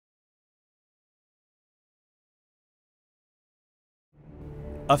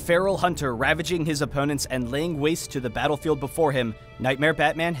A feral hunter ravaging his opponents and laying waste to the battlefield before him, Nightmare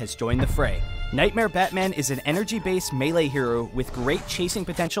Batman has joined the fray. Nightmare Batman is an energy-based melee hero with great chasing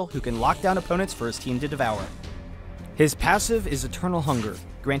potential who can lock down opponents for his team to devour. His passive is Eternal Hunger,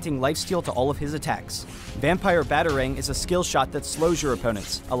 granting lifesteal to all of his attacks. Vampire Batarang is a skill shot that slows your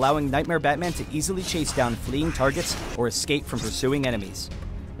opponents, allowing Nightmare Batman to easily chase down fleeing targets or escape from pursuing enemies.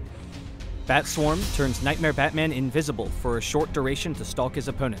 Bat Swarm turns Nightmare Batman invisible for a short duration to stalk his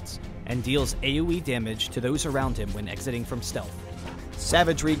opponents, and deals AoE damage to those around him when exiting from stealth.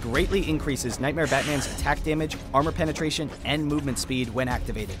 Savagery greatly increases Nightmare Batman's attack damage, armor penetration, and movement speed when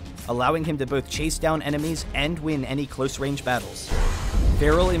activated, allowing him to both chase down enemies and win any close-range battles.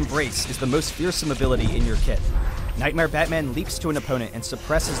 Feral Embrace is the most fearsome ability in your kit. Nightmare Batman leaps to an opponent and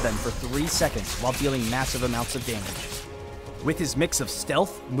suppresses them for 3 seconds while dealing massive amounts of damage. With his mix of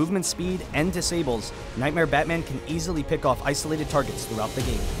stealth, movement speed, and disables, Nightmare Batman can easily pick off isolated targets throughout the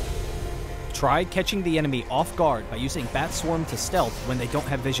game. Try catching the enemy off guard by using Bat Swarm to stealth when they don't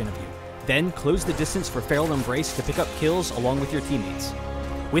have vision of you. Then close the distance for Feral Embrace to pick up kills along with your teammates.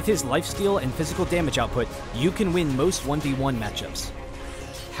 With his lifesteal and physical damage output, you can win most 1v1 matchups.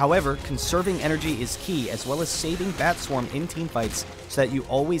 However, conserving energy is key, as well as saving Bat Swarm in teamfights so that you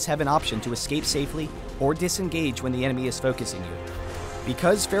always have an option to escape safely or disengage when the enemy is focusing you.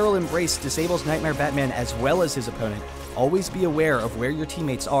 Because Feral Embrace disables Nightmare Batman as well as his opponent, always be aware of where your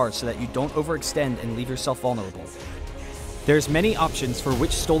teammates are so that you don't overextend and leave yourself vulnerable. There's many options for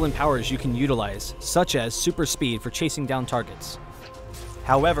which stolen powers you can utilize, such as Super Speed for chasing down targets.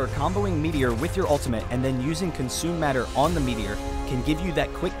 However, comboing Meteor with your ultimate and then using Consume Matter on the Meteor can give you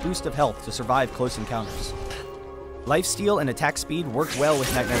that quick boost of health to survive close encounters. Lifesteal and attack speed work well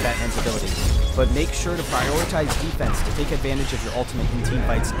with Nightmare Batman's abilities, but make sure to prioritize defense to take advantage of your ultimate in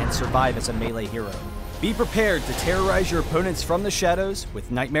teamfights and survive as a melee hero. Be prepared to terrorize your opponents from the shadows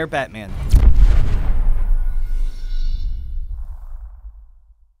with Nightmare Batman.